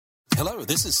Hello,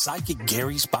 this is Psychic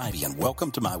Gary Spivey, and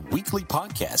welcome to my weekly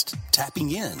podcast,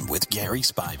 Tapping In with Gary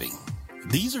Spivey.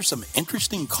 These are some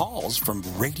interesting calls from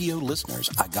radio listeners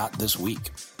I got this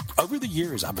week. Over the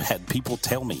years, I've had people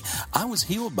tell me, I was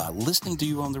healed by listening to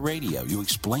you on the radio. You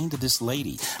explained to this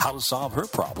lady how to solve her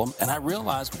problem, and I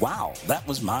realized, wow, that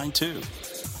was mine too.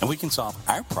 And we can solve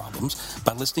our problems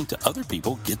by listening to other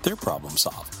people get their problem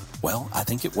solved. Well, I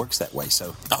think it works that way,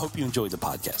 so I hope you enjoyed the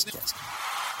podcast.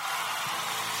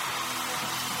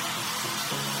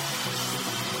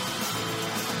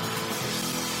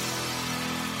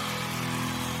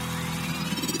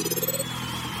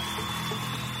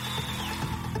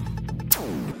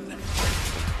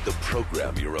 The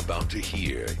program you're about to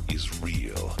hear is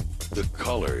real. The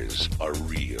callers are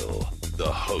real.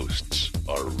 The hosts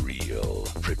are real.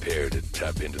 Prepare to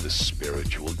tap into the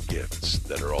spiritual gifts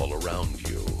that are all around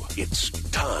you. It's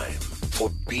time for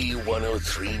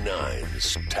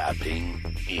B1039's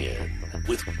Tapping In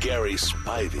with Gary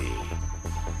Spivey.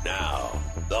 Now,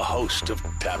 the host of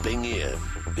Tapping In,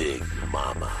 Big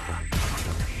Mama.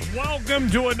 Welcome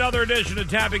to another edition of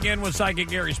Tapping In with Psychic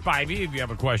Gary Spivey. If you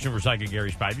have a question for Psychic Gary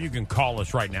Spivey, you can call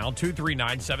us right now,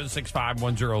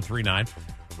 239-765-1039.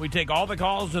 We take all the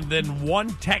calls, and then one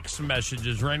text message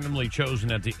is randomly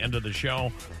chosen at the end of the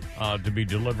show to be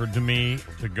delivered to me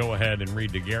to go ahead and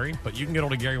read to Gary. But you can get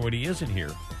hold of Gary when he isn't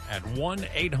here at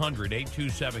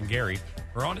 1-800-827-GARY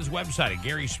or on his website at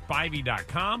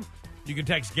GarySpivey.com. You can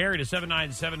text Gary to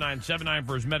 797979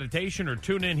 for his meditation or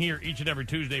tune in here each and every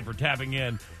Tuesday for Tapping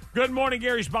In. Good morning,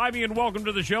 Gary Spivey, and welcome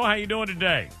to the show. How you doing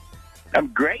today?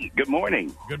 I'm great. Good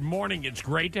morning. Good morning. It's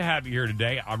great to have you here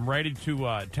today. I'm ready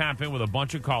to tap in with a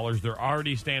bunch of callers. They're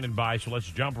already standing by, so let's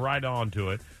jump right on to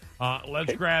it.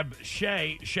 Let's grab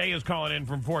Shay. Shay is calling in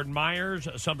from Fort Myers.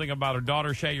 Something about her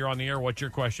daughter. Shay, you're on the air. What's your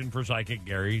question for Psychic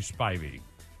Gary Spivey?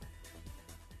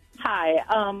 Hi.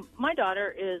 My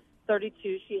daughter is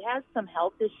 32. She has some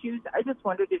health issues. I just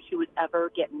wondered if she would ever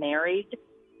get married.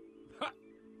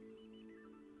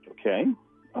 Okay.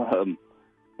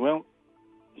 Well,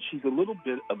 she's a little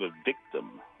bit of a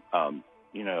victim,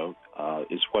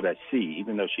 is what I see.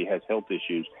 Even though she has health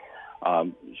issues,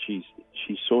 she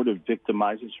sort of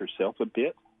victimizes herself a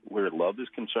bit where love is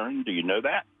concerned. Do you know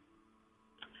that?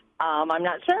 I'm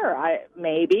not sure.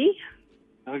 Maybe.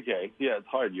 Okay. Yeah, it's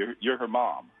hard. You're her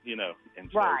mom, And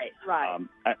so, right.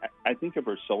 I think if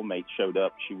her soulmate showed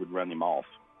up, she would run him off.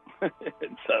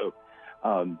 And so,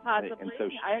 possibly. And so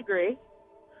I agree.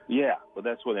 Yeah, well,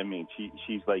 that's what I mean.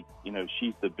 She's like,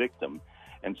 she's the victim.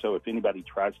 And so if anybody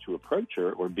tries to approach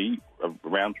her or be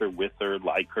around her, with her,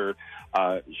 like her,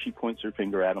 she points her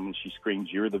finger at them and she screams,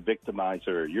 "You're the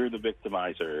victimizer. You're the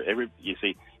victimizer." You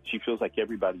see, she feels like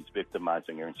everybody's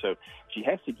victimizing her. And so she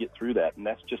has to get through that. And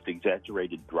that's just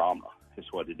exaggerated drama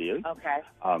is what it is. Okay.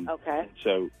 Okay.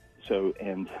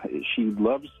 And she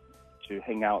loves to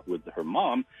hang out with her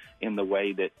mom in the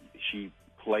way that she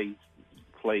plays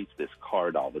this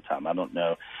card all the time. I don't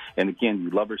know. And again, you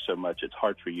love her so much, it's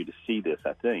hard for you to see this,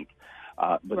 I think.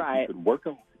 But right.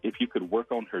 if you could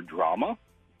work on her drama,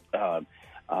 and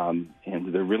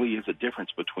there really is a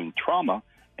difference between trauma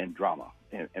and drama.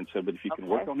 And so, but if you can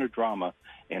work on her drama,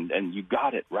 and you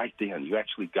got it right then, you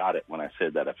actually got it when I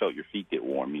said that. I felt your feet get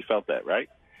warm. You felt that, right?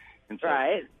 And so,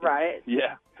 right.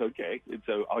 Yeah, okay. And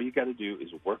so all you got to do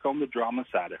is work on the drama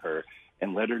side of her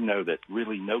and let her know that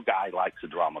really no guy likes a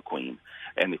drama queen.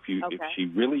 And if she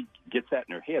really gets that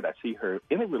in her head, I see her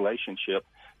in a relationship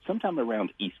sometime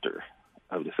around Easter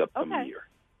of this upcoming year.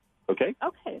 Okay?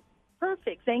 Okay.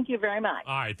 Perfect. Thank you very much.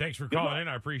 All right. Thanks for calling in.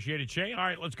 I appreciate it, Shay. All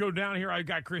right. Let's go down here. I've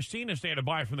got Christina standing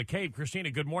by from the Cape. Christina,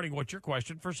 good morning. What's your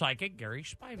question for Psychic Gary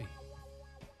Spivey?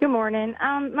 Good morning.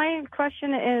 My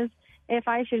question is if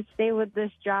I should stay with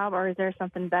this job or is there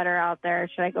something better out there?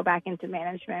 Should I go back into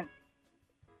management?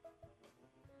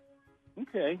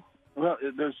 Okay. Well,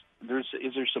 is there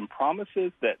some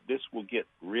promises that this will get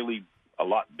really a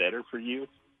lot better for you?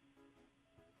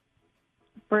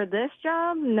 For this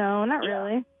job? No, not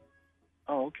really.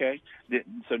 Oh, okay.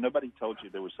 So nobody told you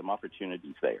there were some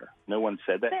opportunities there? No one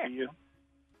said that to you?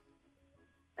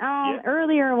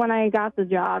 Earlier when I got the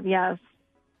job, yes.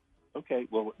 Okay.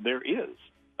 Well, there is.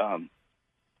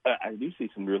 I do see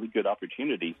some really good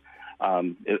opportunities.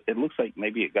 It looks like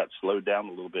maybe it got slowed down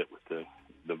a little bit with the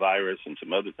virus and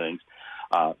some other things,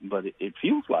 but it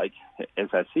feels like,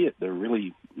 as I see it, there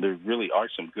really are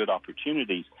some good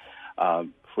opportunities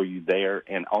for you there,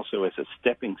 and also as a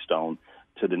stepping stone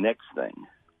to the next thing.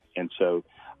 And so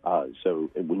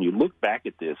when you look back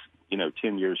at this,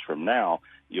 10 years from now,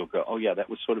 you'll go, oh yeah, that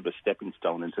was sort of a stepping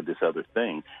stone into this other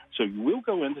thing. So you will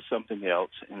go into something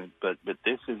else, but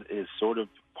this is sort of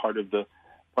part of the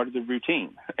part of the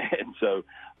routine. And so,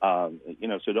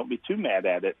 so don't be too mad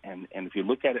at it. And if you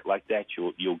look at it like that,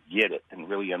 you'll get it and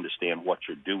really understand what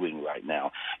you're doing right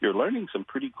now. You're learning some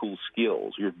pretty cool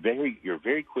skills. You're a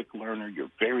very quick learner.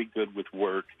 You're very good with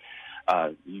work.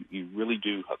 You really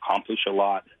do accomplish a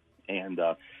lot, and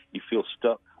you feel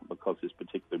stuck because this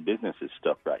particular business is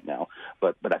stuck right now.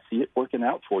 But I see it working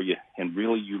out for you, and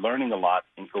really you learning a lot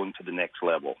and going to the next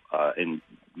level.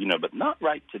 But not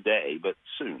right today, but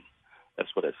soon. That's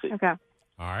what I see. Okay.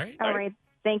 All right. All right.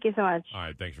 Thank you so much. All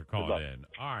right. Thanks for calling in.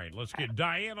 All right. Let's get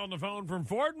Diane on the phone from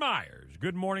Fort Myers.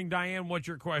 Good morning, Diane. What's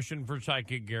your question for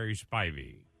Psychic Gary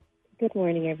Spivey? Good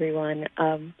morning, everyone.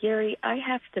 Gary, I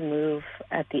have to move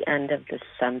at the end of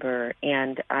December,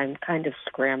 and I'm kind of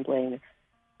scrambling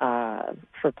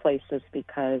for places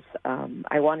because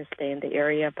I want to stay in the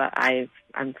area, but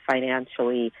I'm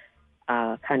financially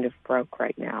kind of broke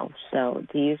right now. So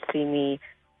do you see me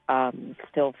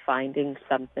still finding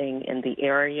something in the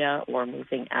area or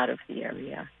moving out of the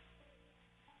area?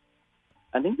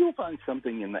 I think you'll find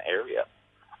something in the area.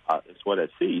 Is what I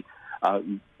see.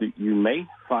 You may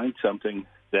find something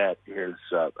that is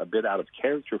a bit out of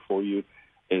character for you.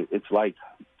 It's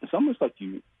almost like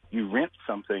you rent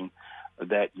something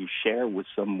that you share with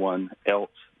someone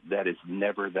else that is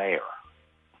never there.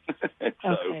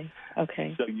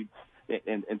 Okay. So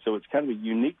so it's kind of a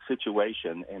unique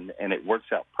situation, and it works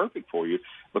out perfect for you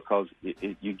because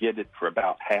you get it for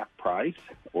about half price,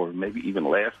 or maybe even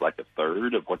less, like a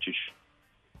third of what you.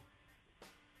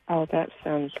 Oh, that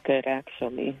sounds good,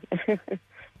 actually. All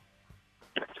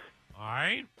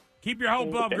right. Keep your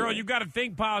hope up, girl. You've got to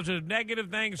think positive. Negative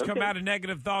things come out of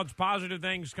negative thoughts. Positive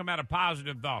things come out of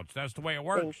positive thoughts. That's the way it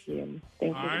works. Thank you.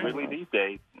 Thank you. Right. Really these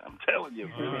days, I'm telling you,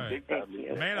 All really right. big time. Thank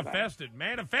you. Manifest it.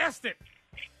 Manifest it.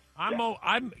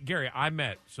 Gary, I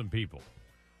met some people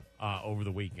over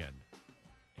the weekend,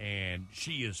 and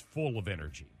she is full of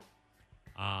energy.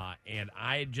 And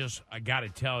I got to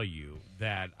tell you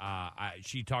that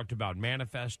she talked about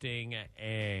manifesting,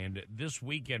 and this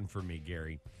weekend for me,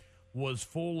 Gary, was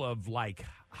full of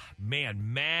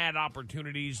mad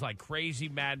opportunities, like crazy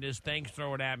madness, things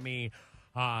thrown at me,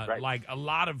 like a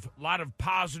lot of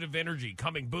positive energy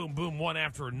coming, boom, boom, one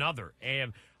after another.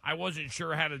 And I wasn't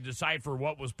sure how to decipher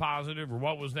what was positive or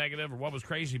what was negative or what was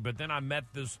crazy. But then I met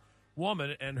this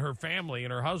woman and her family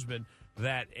and her husband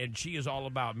and she is all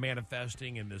about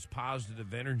manifesting and this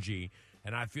positive energy.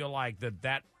 And I feel like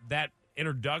that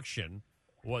introduction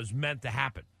was meant to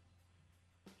happen.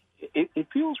 It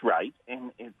feels right,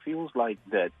 and it feels like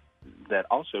that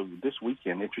also this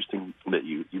weekend, interesting that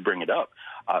you bring it up,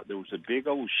 there was a big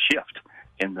old shift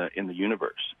in the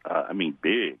universe.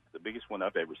 Big, the biggest one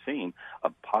I've ever seen,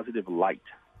 of positive light.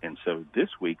 And so this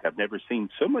week I've never seen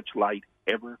so much light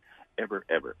ever.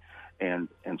 And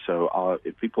so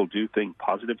if people do think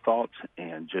positive thoughts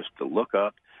and just to look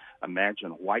up,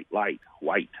 imagine white light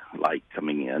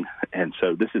coming in. And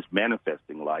so this is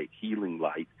manifesting light, healing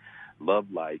light,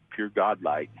 love light, pure God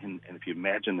light. And if you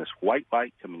imagine this white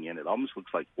light coming in, it almost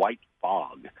looks like white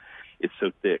fog. It's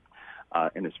so thick,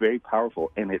 and it's very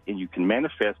powerful, and you can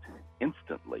manifest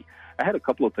instantly. I had a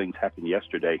couple of things happen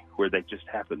yesterday where they just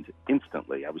happened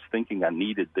instantly. I was thinking I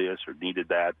needed this or needed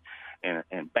that,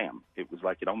 and bam, it was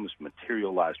like it almost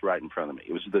materialized right in front of me.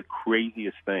 It was the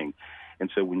craziest thing. And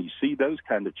so when you see those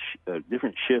kind of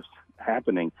different shifts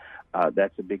happening,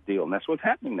 that's a big deal. And that's what's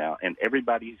happening now. And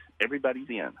everybody's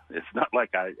in. It's not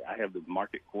like I have the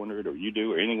market cornered or you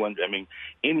do or anyone.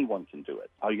 Anyone can do it.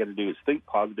 All you got to do is think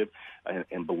positive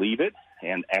and believe it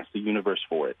and ask the universe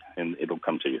for it, and it'll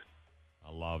come to you.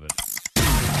 I love it.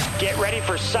 Get ready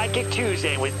for Psychic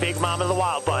Tuesday with Big Mom and the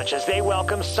Wild Bunch as they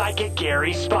welcome Psychic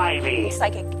Gary Spivey.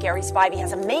 Psychic Gary Spivey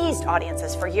has amazed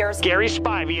audiences for years. Gary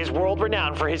Spivey is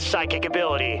world-renowned for his psychic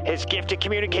ability, his gift to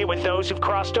communicate with those who've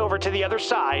crossed over to the other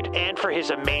side, and for his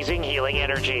amazing healing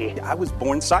energy. I was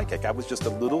born psychic. I was just a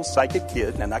little psychic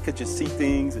kid, and I could just see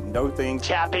things and know things.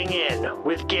 Tapping in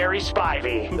with Gary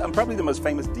Spivey. I'm probably the most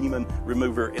famous demon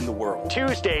remover in the world.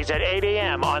 Tuesdays at 8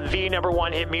 a.m. on the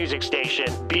 #1 hit music station,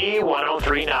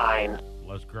 B1039.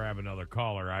 Let's grab another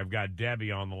caller. I've got Debbie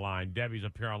on the line. Debbie's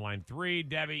up here on line 3.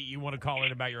 Debbie, you want to call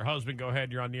in about your husband? Go ahead.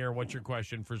 You're on the air. What's your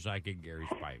question for Psychic Gary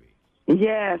Spivey?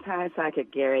 Yes. Hi, Psychic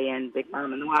Gary and Big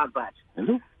Mom and the Wild Bunch.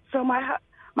 Hello. So my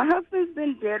husband's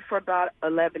been dead for about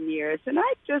 11 years, and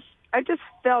I just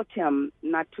felt him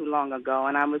not too long ago,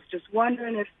 and I was just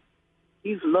wondering if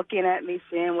he's looking at me,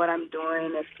 seeing what I'm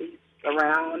doing, if he's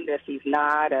around, if he's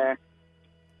not, or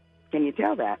can you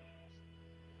tell that?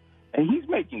 And he's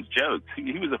making jokes.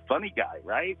 He was a funny guy,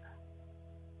 right?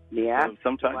 Yeah. So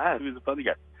sometimes he was a funny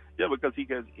guy. Yeah, because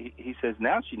he says,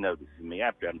 now she notices me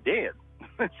after I'm dead.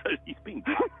 So he's being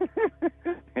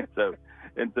and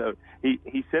so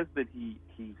he says that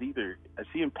he's either, I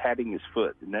see him patting his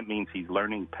foot, and that means he's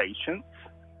learning patience,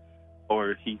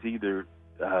 or he's either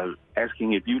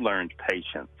asking if you learned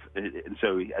patience. And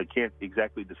so I can't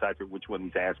exactly decipher which one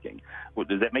he's asking. Well,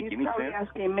 does that make any sense? He's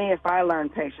asking me if I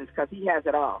learned patience because he has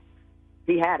it all.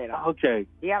 He had it all. Okay.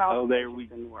 He had all there in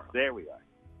the world. There we are.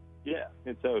 Yeah,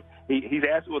 and so he's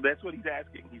asked. Well, that's what he's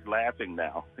asking. He's laughing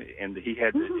now, and he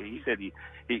had. He said he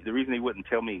the reason he wouldn't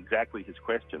tell me exactly his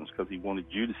questions because he wanted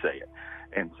you to say it,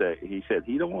 and so he said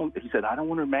he don't want. He said I don't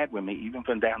want her mad with me even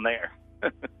from down there,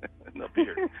 up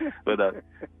here.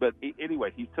 But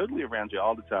anyway, he's totally around you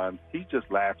all the time. He's just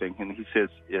laughing, and he says,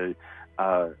 and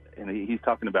he's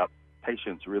talking about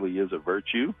patience really is a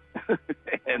virtue,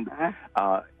 and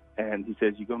he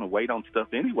says you're going to wait on stuff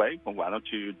anyway. Well, why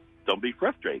don't be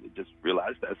frustrated. Just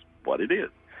realize that's what it is.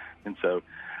 And so,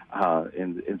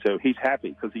 and so he's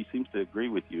happy because he seems to agree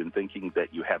with you in thinking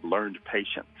that you have learned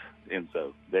patience. And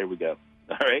so there we go.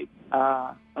 All right.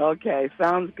 Okay.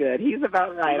 Sounds good. He's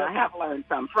about right. I have learned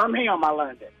something from him. I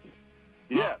learned it.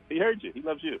 Yeah. He heard you. He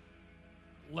loves you.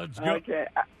 Let's go. Okay.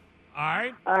 All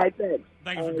right. All right. Thanks.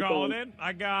 Thanks for calling in.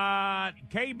 I got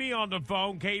KB on the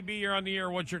phone. KB, you're on the air.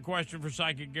 What's your question for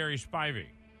Psychic Gary Spivey?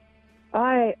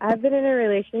 Hi, I've been in a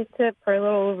relationship for a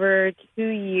little over 2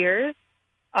 years.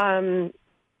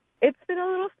 It's been a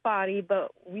little spotty,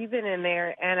 but we've been in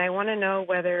there, and I want to know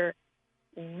whether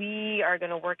we are going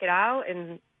to work it out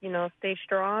and, stay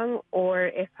strong, or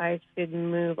if I should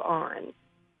move on.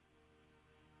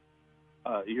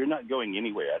 You're not going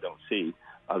anywhere, I don't see,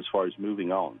 as far as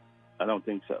moving on. I don't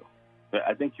think so.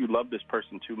 I think you love this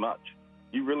person too much.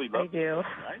 You really love I do. This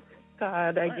person, right?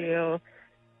 God, I do.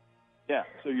 Yeah,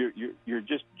 so you're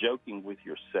just joking with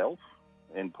yourself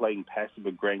and playing passive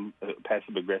aggressive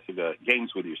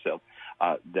games with yourself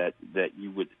that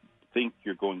you would think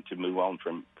you're going to move on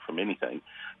from anything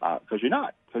because you're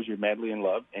not, because you're madly in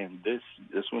love, and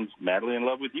this one's madly in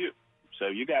love with you. So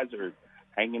you guys are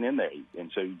hanging in there,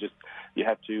 and so you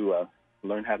have to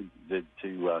learn how to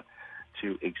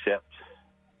accept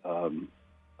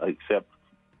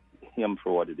him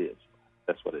for what it is.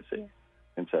 That's what I say, yeah.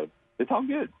 And so it's all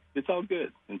good. It's all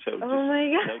good. And so just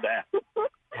know that. All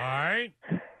right.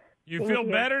 You feel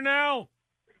better now?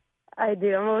 I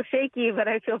do. I'm a little shaky, but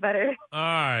I feel better. All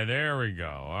right. There we go.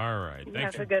 All right.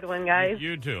 Thanks. Have a good one, guys.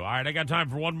 You too. All right. I got time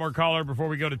for one more caller before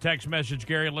we go to text message,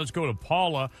 Gary. Let's go to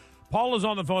Paula. Paula's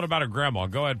on the phone about her grandma.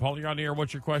 Go ahead, Paula. You're on the air.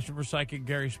 What's your question for Psychic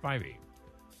Gary Spivey?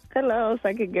 Hello,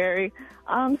 Psychic Gary.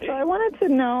 So I wanted to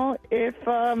know if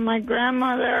my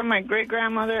grandmother or my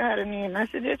great-grandmother had any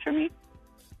messages for me.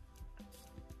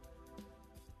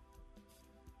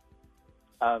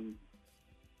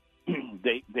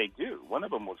 They do. One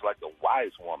of them was like a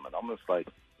wise woman, almost like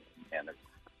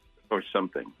or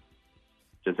something.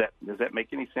 Does that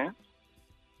make any sense?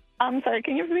 I'm sorry.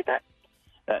 Can you repeat that?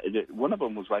 One of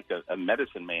them was like a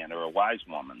medicine man or a wise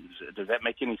woman. Does that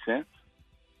make any sense?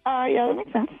 Yeah, that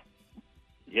makes sense.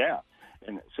 Yeah,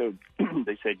 and so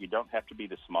they said you don't have to be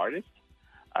the smartest,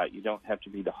 you don't have to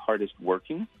be the hardest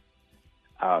working,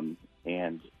 but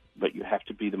you have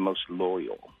to be the most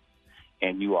loyal,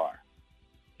 and you are.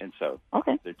 And so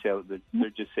they're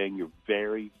just saying you're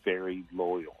very, very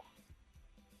loyal.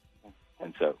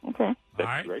 And so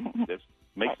that's great. That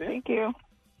makes sense. Thank you.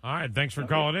 All right, thanks for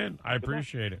calling in. I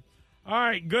appreciate it. All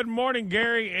right, good morning,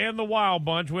 Gary and the Wild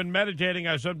Bunch. When meditating,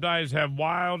 I sometimes have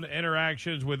wild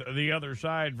interactions with the other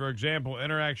side. For example,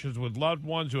 interactions with loved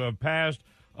ones who have passed,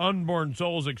 unborn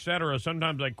souls, etc.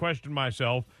 Sometimes I question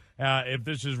myself if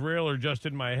this is real or just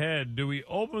in my head. Do we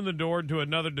open the door to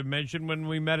another dimension when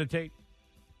we meditate?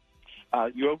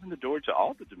 You open the door to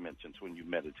all the dimensions when you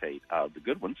meditate, the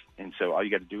good ones. And so all you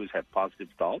got to do is have positive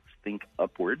thoughts, think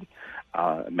upward,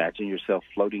 imagine yourself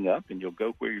floating up, and you'll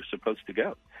go where you're supposed to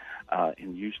go.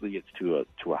 And usually it's to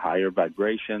a higher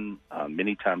vibration.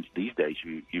 Many times these days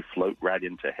you float right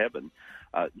into heaven.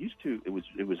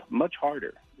 It was much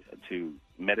harder to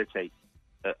meditate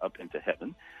up into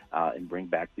heaven and bring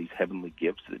back these heavenly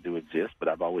gifts that do exist, but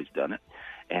I've always done it.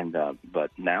 And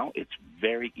but now it's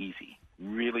very easy.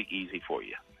 Really easy for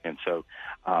you. And so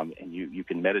and you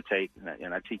can meditate,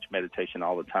 and I teach meditation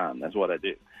all the time. That's what I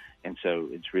do. And so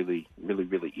it's really, really,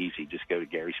 really easy. Just go to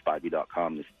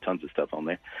GarySpivey.com. There's tons of stuff on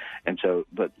there. And so,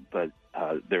 but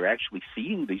they're actually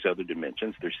seeing these other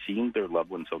dimensions. They're seeing their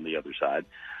loved ones on the other side,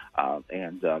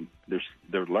 and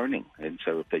they're learning. And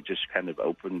so if they just kind of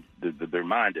open their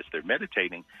mind as they're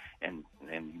meditating, and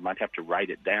you might have to write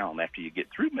it down after you get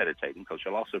through meditating, because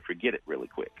you'll also forget it really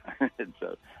quick. And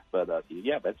so,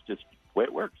 yeah, that's just the way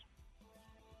it works.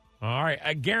 All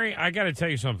right. Gary, I got to tell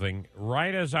you something.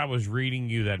 Right as I was reading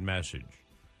you that message,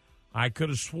 I could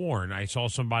have sworn I saw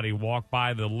somebody walk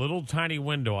by the little tiny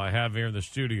window I have here in the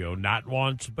studio, not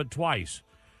once, but twice.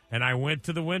 And I went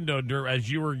to the window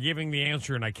as you were giving the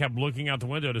answer, and I kept looking out the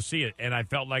window to see it, and I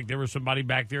felt like there was somebody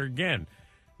back there again.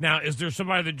 Now, is there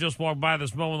somebody that just walked by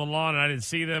this mowing the lawn and I didn't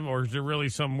see them, or is there really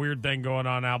some weird thing going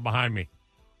on out behind me?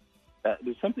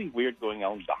 There's something weird going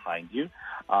on behind you,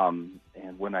 and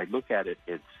when I look at it,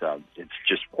 it's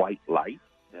just white light,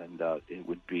 and it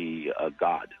would be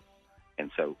God. And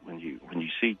so when you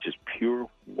see just pure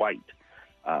white,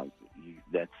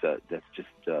 that's just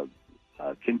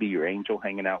can be your angel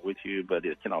hanging out with you, but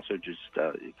it can also just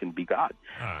it can be God.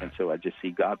 Right. And so I just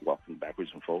see God walking backwards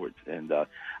and forwards, and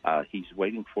He's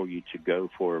waiting for you to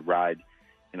go for a ride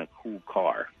in a cool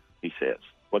car. He says,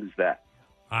 "What is that?"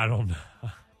 I don't know.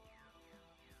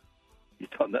 You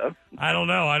don't know? I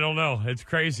don't know. It's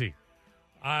crazy.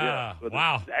 Wow.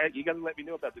 You got to let me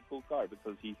know about the cool car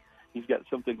because he's got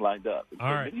something lined up. And All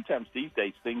so right. Many times these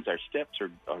days, our steps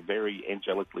are very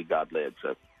angelically God-led.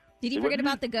 So. Did you forget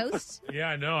about the Ghost? Yeah,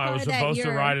 I know. I was That supposed to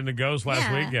you're- ride in the Ghost last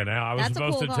Yeah, weekend. I was that's a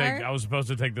supposed cool to take. car. I was supposed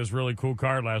to take this really cool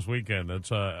car last weekend. That's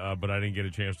but I didn't get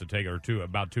a chance to take it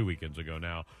about 2 weekends ago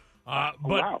now. But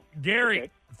wow. Gary,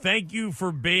 Okay. thank you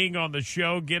for being on the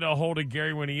show. Get a hold of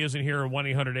Gary when he isn't here at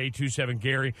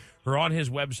 1-800-827-GARY or on his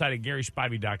website at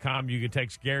GarySpivey.com. You can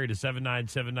text Gary to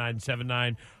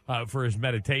 797979 for his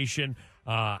meditation.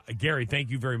 Gary, thank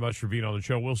you very much for being on the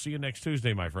show. We'll see you next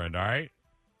Tuesday, my friend. All right.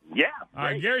 Yeah. All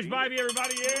right, Gary Spivey,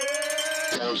 everybody. Yeah.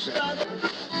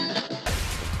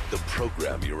 The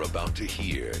program you're about to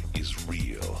hear is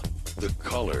real. The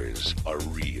callers are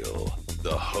real.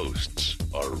 The hosts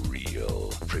are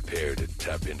real. Prepare to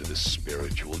tap into the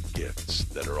spiritual gifts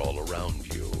that are all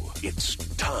around you. It's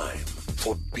time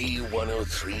for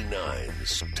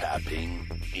B1039's Tapping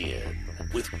In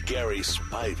with Gary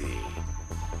Spivey.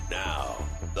 Now,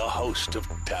 the host of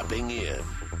Tapping In,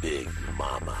 Big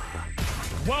Mama.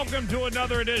 Welcome to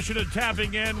another edition of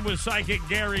Tapping In with Psychic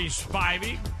Gary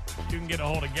Spivey. You can get a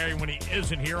hold of Gary when he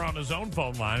isn't here on his own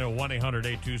phone line at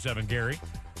 1-800-827-GARY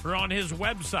or on his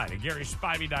website at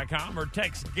GarySpivey.com or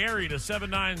text Gary to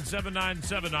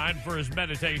 797979 for his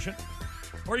meditation.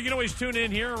 Or you can always tune in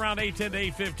here around 8:10 to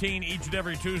 8:15 each and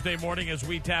every Tuesday morning as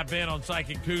we tap in on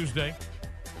Psychic Tuesday.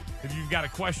 If you've got a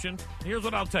question, here's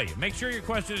what I'll tell you. Make sure your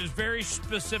question is very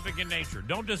specific in nature.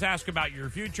 Don't just ask about your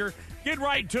future. Get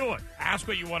right to it. Ask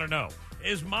what you want to know.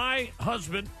 Is my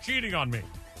husband cheating on me?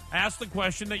 Ask the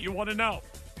question that you want to know.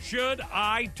 Should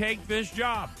I take this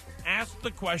job? Ask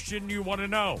the question you want to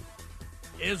know.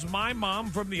 Is my mom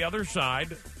from the other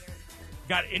side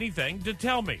got anything to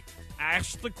tell me?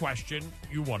 Ask the question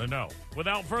you want to know.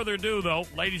 Without further ado, though,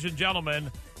 ladies and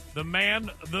gentlemen, the man,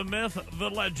 the myth, the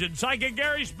legend, Psychic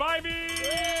Gary Spivey!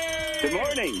 Good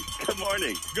morning. Good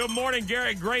morning. Good morning,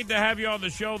 Gary. Great to have you on the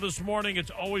show this morning.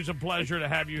 It's always a pleasure to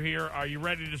have you here. Are you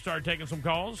ready to start taking some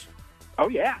calls? Oh,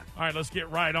 yeah. All right, let's get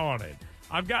right on it.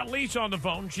 I've got Lisa on the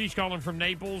phone. She's calling from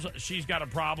Naples. She's got a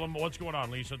problem. What's going on,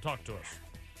 Lisa? Talk to us.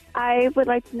 I would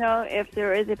like to know if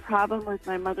there is a problem with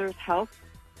my mother's health.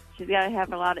 She's got to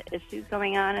have a lot of issues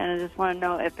going on, and I just want to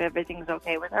know if everything's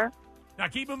okay with her. Now,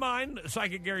 keep in mind,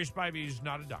 Psychic Gary Spivey is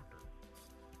not a doctor.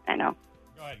 I know.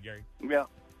 Go ahead, Gary. Well,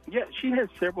 yeah, she has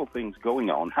several things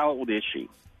going on. How old is she?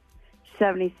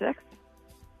 76.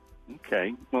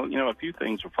 Okay. Well, a few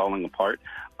things are falling apart.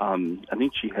 I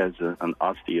think she has an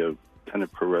osteo kind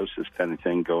of porosis kind of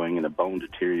thing going and a bone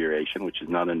deterioration, which is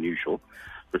not unusual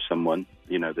for someone,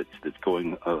 that's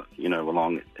going,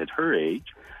 along at her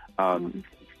age.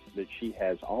 That she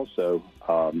has also,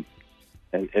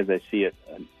 as I see it,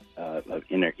 an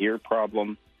inner ear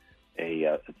problem,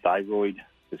 a thyroid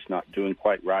that's not doing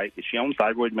quite right. Is she on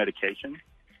thyroid medication?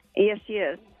 Yes, she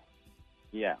is.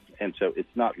 Yeah, and so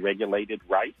it's not regulated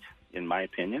right, in my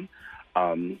opinion.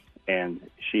 And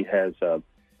she has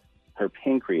her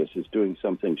pancreas is doing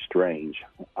something strange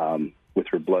with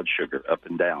her blood sugar up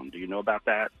and down. Do you know about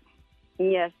that?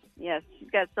 Yes. She's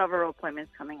got several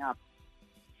appointments coming up.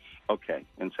 Okay,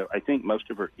 and so I think most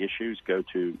of her issues go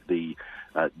to the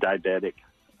diabetic,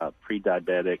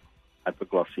 pre-diabetic,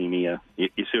 hypoglycemia. You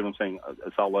see what I'm saying?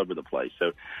 It's all over the place.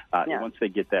 So once they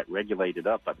get that regulated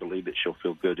up, I believe that she'll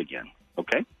feel good again.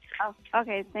 Okay? Oh,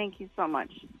 okay, thank you so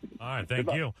much. All right,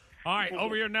 thank you. All right,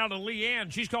 over here now to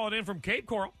Leanne. She's calling in from Cape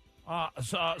Coral.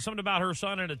 Something about her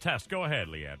son and a test. Go ahead,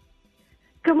 Leanne.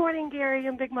 Good morning, Gary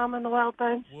and Big Mama and the Wild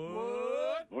Bunch.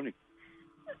 What? Morning.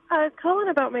 I was calling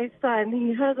about my son.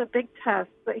 He has a big test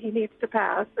that he needs to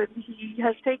pass, and he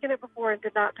has taken it before and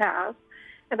did not pass.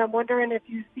 And I'm wondering if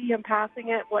you see him passing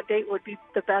it, what date would be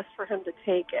the best for him to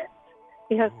take it?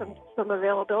 He has some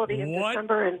availability in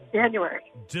December and January.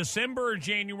 December or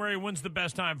January, when's the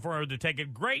best time for her to take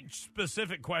it? Great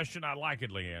specific question. I like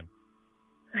it, Leanne.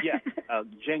 Yeah,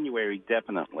 January,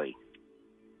 definitely.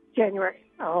 January.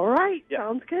 All right. Yeah.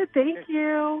 Sounds good. Thank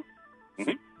you.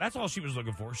 That's all she was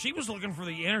looking for. She was looking for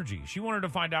the energy. She wanted to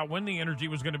find out when the energy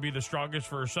was going to be the strongest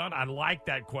for her son. I like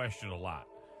that question a lot.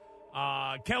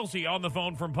 Kelsey on the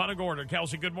phone from Punta Gorda.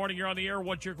 Kelsey, good morning. You're on the air.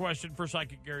 What's your question for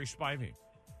Psychic Gary Spivey?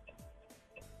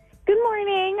 Good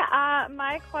morning.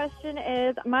 My question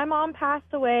is, my mom passed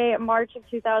away March of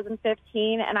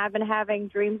 2015, and I've been having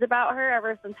dreams about her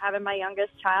ever since having my youngest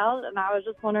child, and I was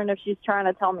just wondering if she's trying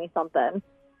to tell me something.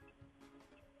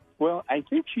 Well, I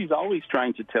think she's always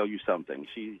trying to tell you something.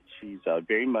 She's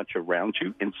very much around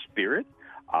you in spirit.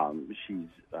 She's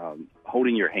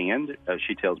holding your hand,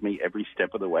 she tells me, every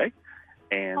step of the way.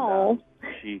 And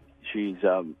she's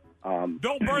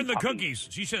don't burn the cookies.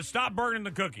 She says, stop burning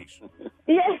the cookies.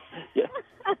 Yes. Yeah.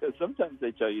 Sometimes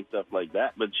they tell you stuff like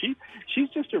that, but she's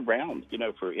just around,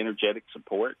 for energetic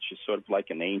support. She's sort of like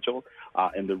an angel,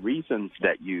 and the reasons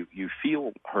that you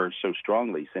feel her so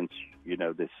strongly since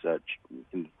this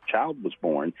child was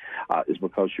born is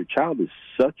because your child is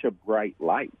such a bright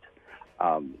light.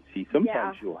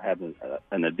 Sometimes you'll have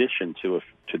an addition to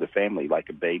the family, like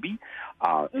a baby,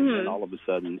 and then all of a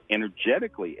sudden,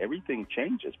 energetically, everything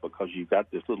changes because you've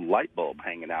got this little light bulb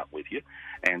hanging out with you.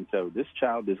 And so this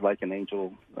child is like an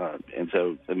angel, and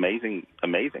so it's amazing.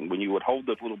 When you would hold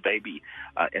this little baby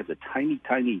as a tiny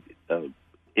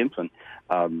infant,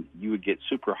 you would get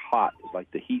super hot. It's like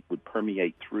the heat would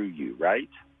permeate through you, right?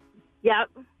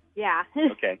 Yep. Yeah.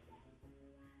 Okay.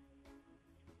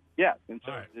 Yeah, and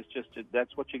so it's just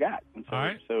that's what you got. And so, all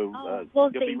right.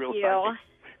 You'll thank be real you. psychic.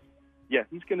 Yeah,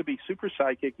 he's going to be super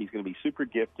psychic. He's going to be super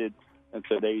gifted, and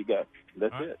so there you go.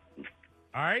 That's it.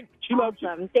 All right. She loves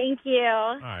you. Thank you.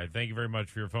 All right. Thank you very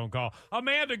much for your phone call.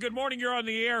 Amanda, good morning. You're on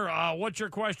the air. What's your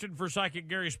question for Psychic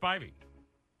Gary Spivey?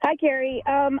 Hi, Gary.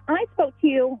 I spoke to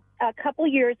you a couple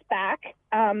years back.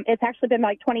 It's actually been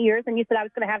like 20 years, and you said I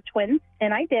was going to have twins,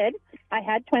 and I did. I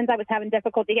had twins. I was having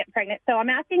difficulty getting pregnant. So I'm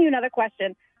asking you another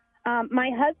question. My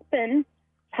husband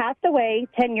passed away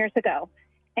 10 years ago,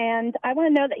 and I want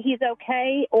to know that he's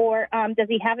okay, or does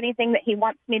he have anything that he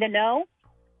wants me to know?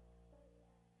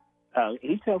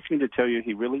 He tells me to tell you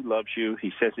he really loves you.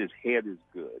 He says his head is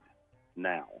good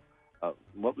now.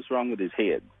 What was wrong with his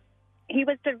head? He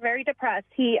was very depressed.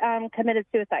 He committed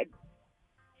suicide.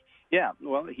 Yeah,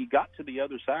 well, he got to the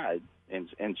other side,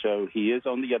 and so he is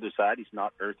on the other side. He's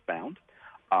not earthbound.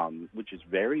 Which is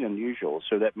very unusual.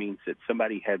 So that means that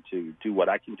somebody had to do what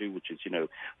I can do, which is,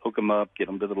 hook them up, get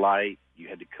them to the light. You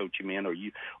had to coach him in, or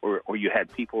you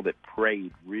had people that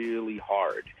prayed really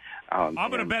hard. I'm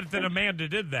going to bet that Amanda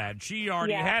did that. She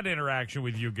already had interaction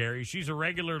with you, Gary. She's a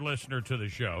regular listener to the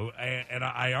show, and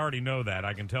I already know that.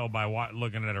 I can tell by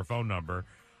looking at her phone number.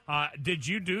 Did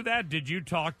you do that? Did you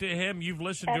talk to him? You've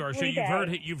listened to our show.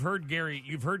 You've heard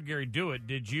Gary do it.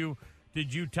 Did you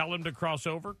tell him to cross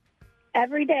over?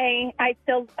 Every day. I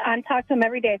talk to him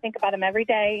every day. I think about him every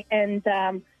day, and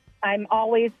I'm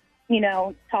always,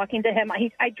 talking to him.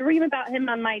 I dream about him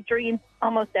on my dreams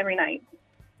almost every night.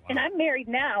 Wow. And I'm married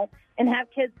now and have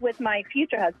kids with my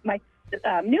future husband,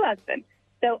 my new husband.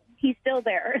 So he's still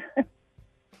there.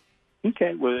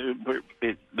 Okay. Well,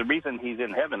 the reason he's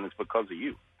in heaven is because of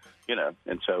you,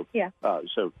 and so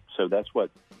so that's what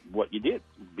you did.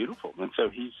 Beautiful. And so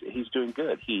he's doing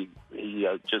good. He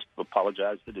just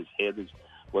apologized that his head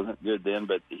wasn't good then,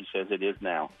 but he says it is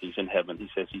now. He's in heaven. He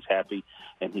says he's happy,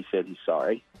 and he said he's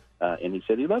sorry, and he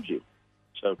said he loves you.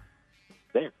 So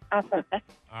there. Awesome. All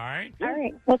right. All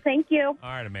right. Well, thank you. All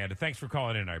right, Amanda. Thanks for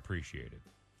calling in. I appreciate it.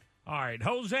 All right,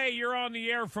 Jose, you're on the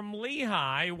air from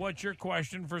Lehigh. What's your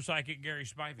question for Psychic Gary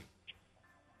Spivey?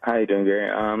 How you doing, Gary?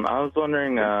 I was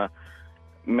wondering,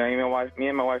 me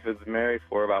and my wife is married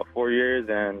for about 4 years,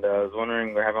 and I was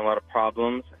wondering, we're having a lot of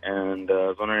problems, and I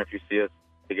was wondering if you see us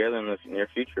together in the near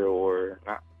future or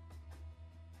not.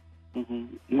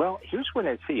 Mm-hmm. Well, here's what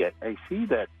I see. I see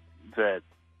that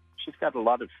she's got a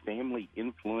lot of family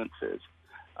influences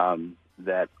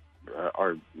that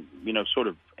are, sort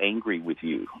of angry with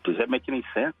you. Does that make any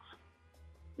sense?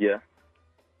 Yeah.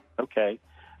 Okay.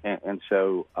 And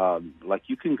so, like,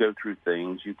 you can go through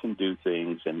things, you can do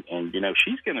things, and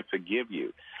she's going to forgive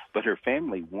you, but her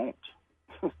family won't.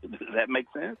 Does that make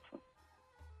sense?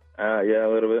 Yeah,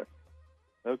 a little bit.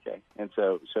 Okay. And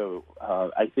so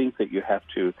I think that you have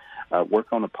to work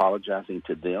on apologizing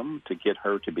to them to get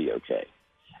her to be okay.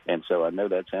 And so I know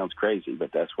that sounds crazy,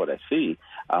 but that's what I see.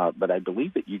 But I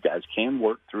believe that you guys can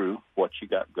work through what you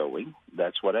got going.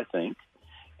 That's what I think.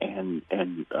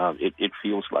 it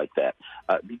feels like that.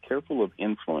 Be careful of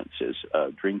influences,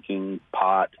 drinking,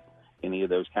 pot, any of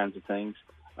those kinds of things.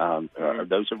 Are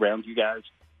those around you guys?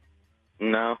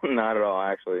 No, not at all,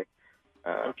 actually.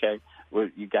 Okay. Well,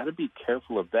 you got to be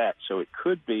careful of that. So it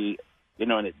could be,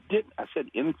 and it didn't, I said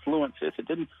influences. It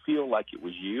didn't feel like it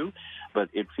was you, but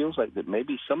it feels like that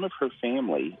maybe some of her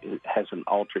family has an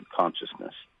altered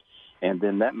consciousness. And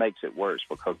then that makes it worse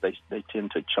because they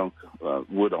tend to chunk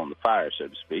wood on the fire, so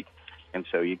to speak. And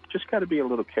so you just got to be a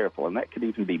little careful. And that could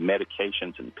even be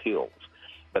medications and pills.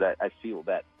 But I feel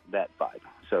that vibe.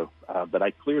 So, but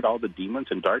I cleared all the demons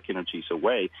and dark energies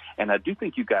away. And I do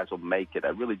think you guys will make it. I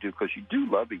really do, because you do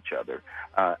love each other.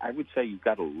 I would say you've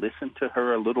got to listen to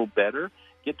her a little better.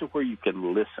 Get to where you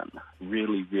can listen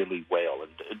really, really well.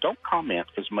 And don't comment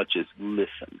as much as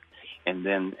listen. And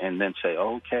then say,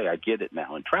 oh, okay, I get it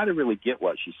now. And try to really get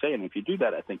what she's saying. If you do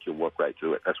that, I think you'll work right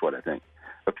through it. That's what I think.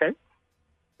 Okay?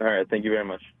 All right. Thank you very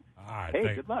much. All right.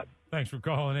 Hey, good luck. Thanks for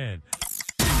calling in.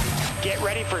 Get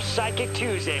ready for Psychic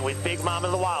Tuesday with Big Mom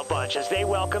and the Wild Bunch as they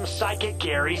welcome Psychic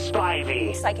Gary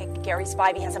Spivey. Psychic Gary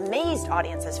Spivey has amazed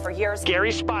audiences for years.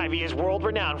 Gary Spivey is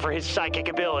world-renowned for his psychic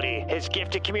ability, his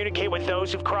gift to communicate with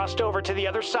those who've crossed over to the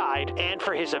other side, and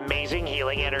for his amazing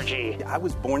healing energy. I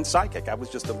was born psychic. I was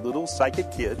just a little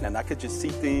psychic kid, and I could just see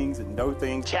things and know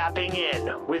things. Tapping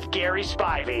in with Gary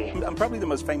Spivey. I'm probably the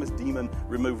most famous demon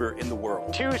remover in the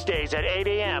world. Tuesdays at 8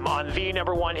 a.m. on the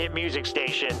 #1 hit music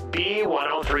station,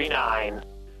 B1039.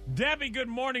 Debbie, good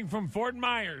morning from Fort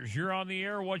Myers. You're on the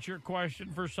air. What's your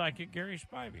question for Psychic Gary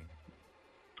Spivey?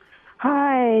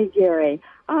 Hi, Gary.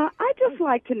 I'd just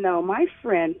like to know, my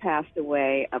friend passed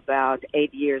away about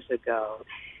 8 years ago,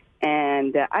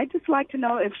 and I'd just like to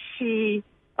know if she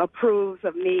approves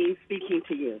of me speaking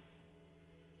to you.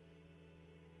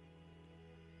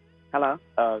 Hello?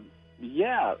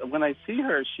 Yeah, when I see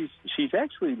her, she's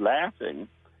actually laughing.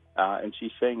 And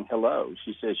she's saying hello.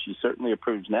 She says she certainly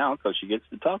approves now because she gets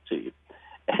to talk to you.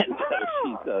 And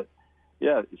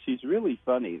she's really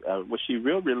funny. Was she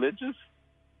real religious?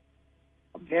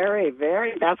 Very,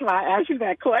 very. That's why I asked you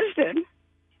that question.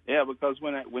 Yeah, because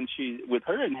when she with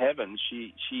her in heaven,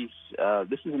 she's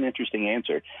this is an interesting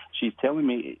answer. She's telling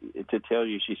me to tell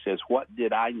you. She says, "What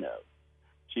did I know?"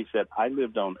 She said, "I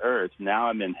lived on earth. Now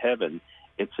I'm in heaven.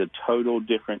 It's a total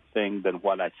different thing than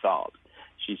what I thought."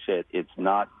 She said, "It's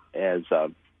not as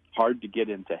hard to get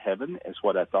into heaven as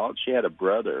what I thought." She had a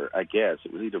brother, I guess.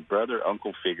 It was either brother,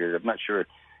 uncle figure, I'm not sure,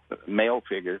 male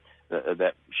figure,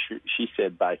 that she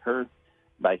said by her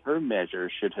measure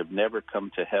should have never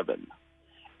come to heaven.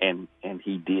 And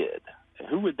he did.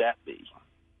 Who would that be?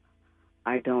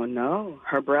 I don't know.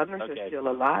 Her brothers are still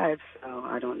alive, so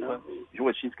I don't know.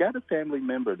 Well, she's got a family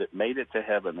member that made it to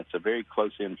heaven. It's a very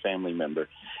close-in family member.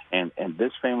 And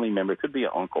this family member could be an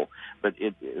uncle, but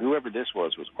whoever this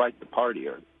was quite the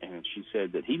partier. And she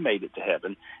said that he made it to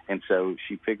heaven, and so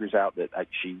she figures out that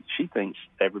she thinks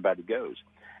everybody goes.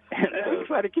 And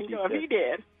everybody can go if he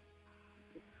did.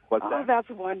 What's that? Oh, that's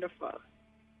wonderful.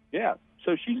 Yeah,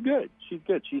 so she's good. She's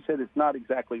good. She said it's not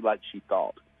exactly like she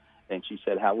thought. And she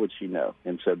said, how would she know?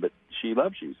 And so, but she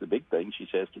loves you. It's the big thing, she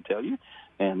says, to tell you.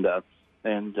 And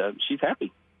she's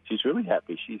happy. She's really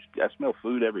happy. I smell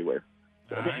food everywhere.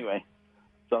 So anyway,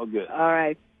 it's all good. All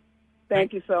right.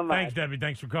 Thank you so much. Thanks, Debbie.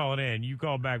 Thanks for calling in. You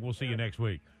call back. We'll see you next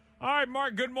week. All right,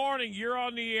 Mark, good morning. You're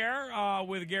on the air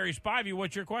with Gary Spivey.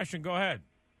 What's your question? Go ahead.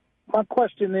 My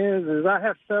question is I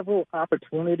have several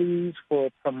opportunities for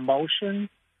promotion.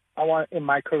 In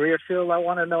my career field, I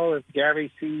want to know if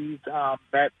Gary sees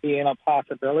that being a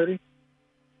possibility.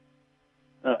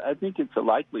 I think it's a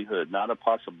likelihood, not a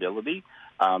possibility.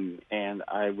 And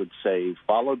I would say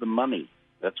follow the money.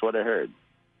 That's what I heard.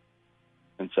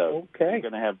 And so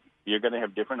you're going to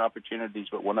have different opportunities,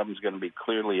 but one of them is going to be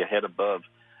clearly ahead above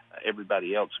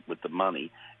everybody else with the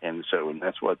money. And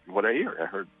that's what I hear. I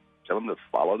heard tell them to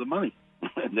follow the money.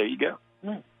 There you go.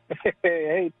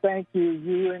 Hey, thank you.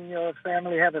 You and your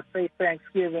family have a safe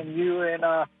Thanksgiving. You and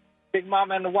Big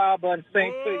Mama and the Wild Bunch,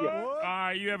 same to you. All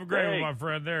right, you have a great one, my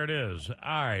friend. There it is. All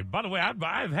right. By the way,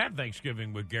 I've had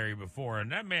Thanksgiving with Gary before,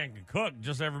 and that man can cook,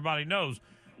 just so everybody knows.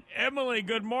 Emily,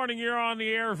 good morning. You're on the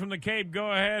air from the Cape.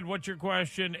 Go ahead. What's your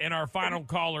question? And our final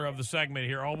caller of the segment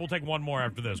here. Oh, we'll take one more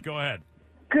after this. Go ahead.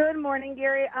 Good morning,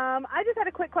 Gary. I just had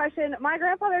a quick question. My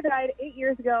grandfather died 8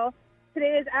 years ago.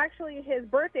 Today is actually his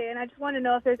birthday, and I just want to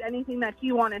know if there's anything that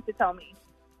he wanted to tell me.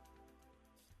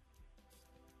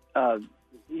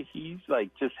 He's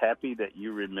just happy that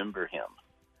you remember him.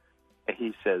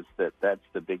 He says that's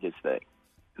the biggest thing.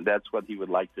 That's what he would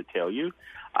like to tell you.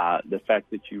 The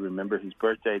fact that you remember his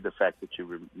birthday, the fact that you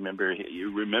remember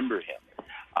him.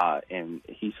 And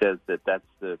he says that's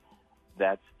the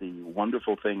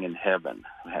wonderful thing in heaven.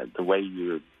 The way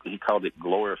he called it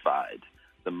glorified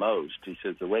the most. He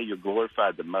says the way you're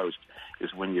glorified the most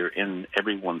is when you're in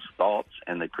everyone's thoughts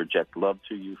and they project love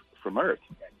to you from earth.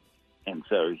 And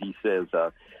so he says,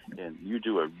 and you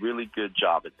do a really good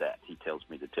job at that, he tells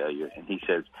me to tell you. And he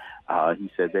says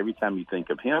every time you think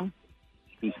of him,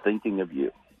 he's thinking of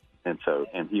you. And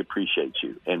he appreciates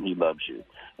you, and he loves you.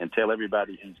 And tell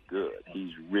everybody he's good.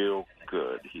 He's real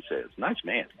good, he says. Nice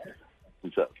man.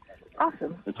 And so,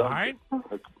 awesome. It's all right.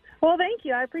 Well, thank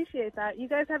you. I appreciate that. You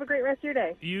guys have a great rest of your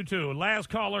day. You too. Last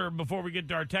caller before we get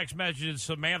to our text messages,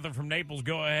 Samantha from Naples.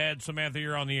 Go ahead. Samantha,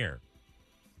 you're on the air.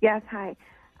 Yes, hi.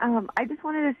 I just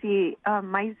wanted to see,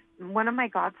 one of my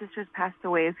god sisters passed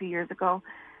away a few years ago,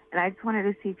 and I just wanted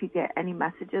to see if you get any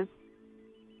messages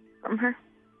from her.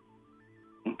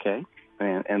 Okay.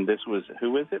 And this was,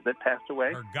 who is it that passed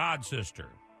away? Her god sister.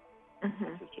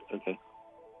 Mm-hmm. Okay.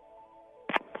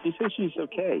 She said she's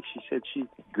okay. She said she's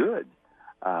good.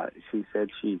 She said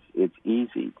it's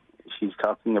easy. She's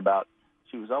talking about,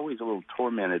 she was always a little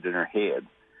tormented in her head.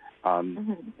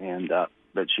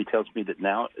 But she tells me that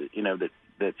now,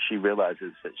 that she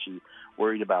realizes that she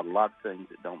worried about a lot of things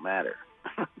that don't matter.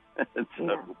 And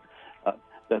so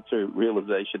that's her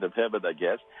realization of heaven, I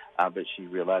guess. But she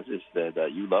realizes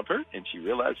that you love her, and she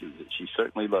realizes that she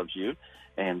certainly loves you,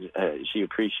 and she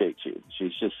appreciates you.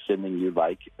 She's just sending you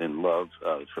like and love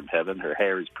from heaven. Her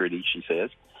hair is pretty, she says.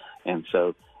 And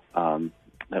so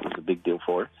that was a big deal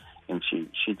for her. And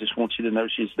she just wants you to know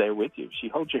she's there with you. She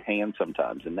holds your hand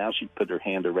sometimes, and now she put her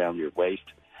hand around your waist,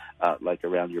 like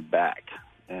around your back,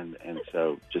 and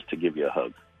so just to give you a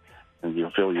hug. And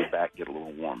you'll feel your back get a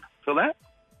little warm. Feel that?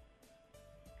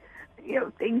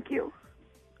 Yo, thank you.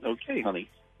 Okay, honey.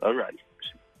 All right.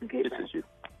 Okay, this is you.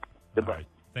 Goodbye. All right.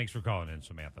 Thanks for calling in,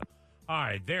 Samantha. All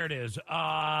right, there it is.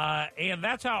 And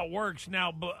that's how it works.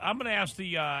 Now, I'm going to ask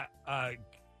the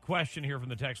question here from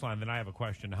the text line, then I have a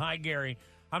question. Hi, Gary.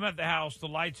 I'm at the house. The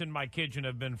lights in my kitchen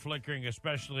have been flickering,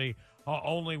 especially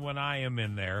only when I am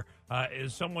in there.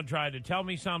 Is someone trying to tell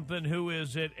me something? Who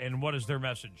is it, and what is their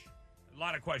message? A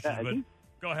lot of questions, but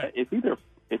go ahead. It's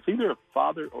either a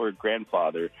father or a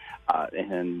grandfather,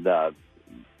 and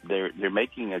they're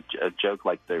making a joke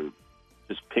like they're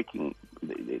just picking.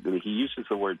 He uses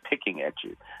the word picking at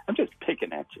you. I'm just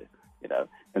picking at you.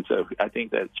 And so I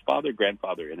think that's father,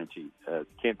 grandfather energy.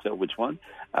 Can't tell which one.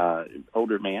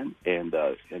 Older man, and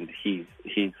he's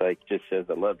like just says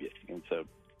I love you, and so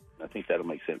I think that'll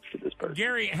make sense to this person.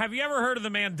 Gary, have you ever heard of the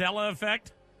Mandela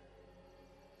effect?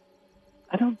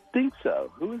 I don't think so.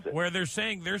 Who is it? Where they're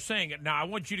saying it. Now, I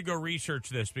want you to go research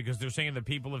this because they're saying that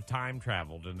people have time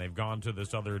traveled and they've gone to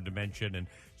this other dimension. And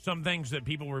some things that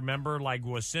people remember, like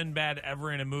was Sinbad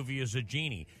ever in a movie as a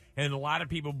genie? And a lot of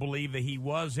people believe that he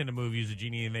was in a movie as a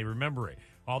genie and they remember it,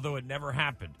 although it never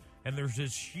happened. And there's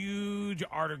this huge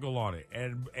article on it.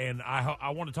 And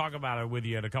I want to talk about it with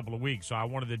you in a couple of weeks. So I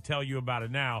wanted to tell you about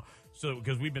it now. So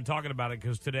because we've been talking about it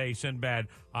because today Sinbad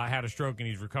had a stroke and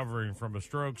he's recovering from a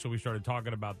stroke. So we started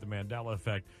talking about the Mandela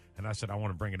effect. And I said, I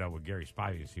want to bring it up with Gary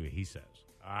Spivey and see what he says.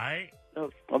 All right?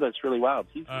 Oh, that's really wild.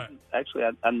 Actually,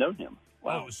 I know him.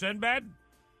 Wow. Oh, Sinbad?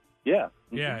 Yeah.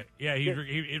 Yeah.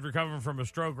 He's recovering from a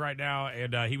stroke right now.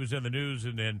 And he was in the news.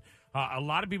 And then a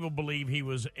lot of people believe he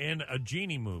was in a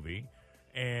genie movie.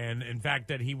 And, in fact,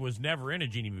 that he was never in a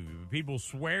genie movie. But people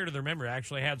swear to their memory. I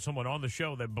actually had someone on the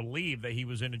show that believed that he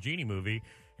was in a genie movie,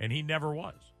 and he never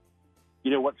was.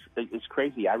 You know what's it's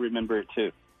crazy? I remember it,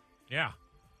 too. Yeah.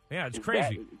 Yeah, it's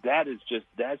crazy. That's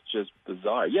just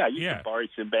bizarre. Yeah, you can borrow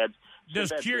Sinbad's.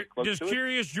 Does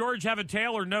Curious George have a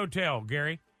tail or no tail,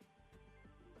 Gary?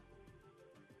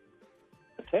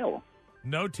 A tail.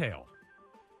 No tail.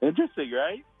 Interesting,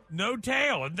 right? No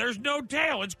tail. And there's no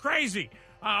tail. It's crazy.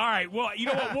 All right. Well, you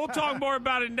know what? We'll talk more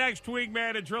about it next week,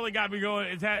 man. It's really got me going.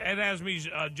 It has me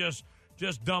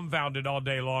just dumbfounded all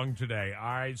day long today. All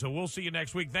right. So we'll see you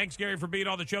next week. Thanks, Gary, for being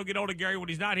on the show. Get hold of Gary when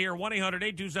he's not here.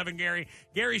 1-800-827-GARY.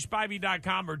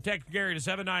 GarySpivey.com or text Gary to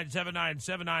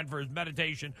 797979 for his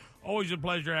meditation. Always a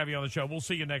pleasure to have you on the show. We'll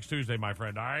see you next Tuesday, my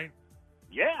friend. All right.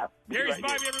 Yeah. Gary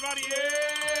Spivey, everybody.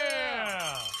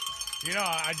 Yeah. You know,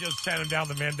 I just sent him down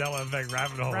the Mandela effect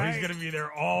rabbit hole. Right. He's going to be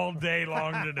there all day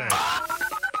long today.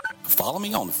 follow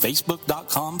me on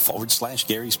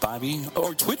Facebook.com/Gary Spivey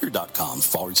or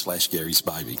Twitter.com/Gary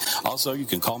Spivey. Also, you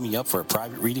can call me up for a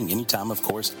private reading anytime, of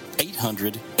course,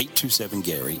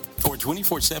 800-827-GARY. Or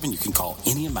 24/7, you can call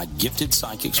any of my gifted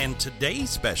psychics. And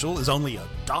today's special is only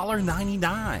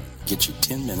 $1.99. Get you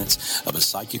 10 minutes of a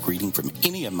psychic reading from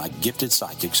any of my gifted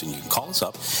psychics, and you can call us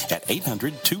up at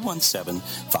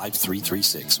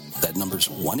 800-217-5336. That number's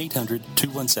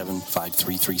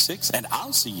 1-800-217-5336, and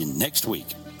I'll see you next week.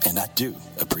 And I do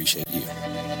appreciate you.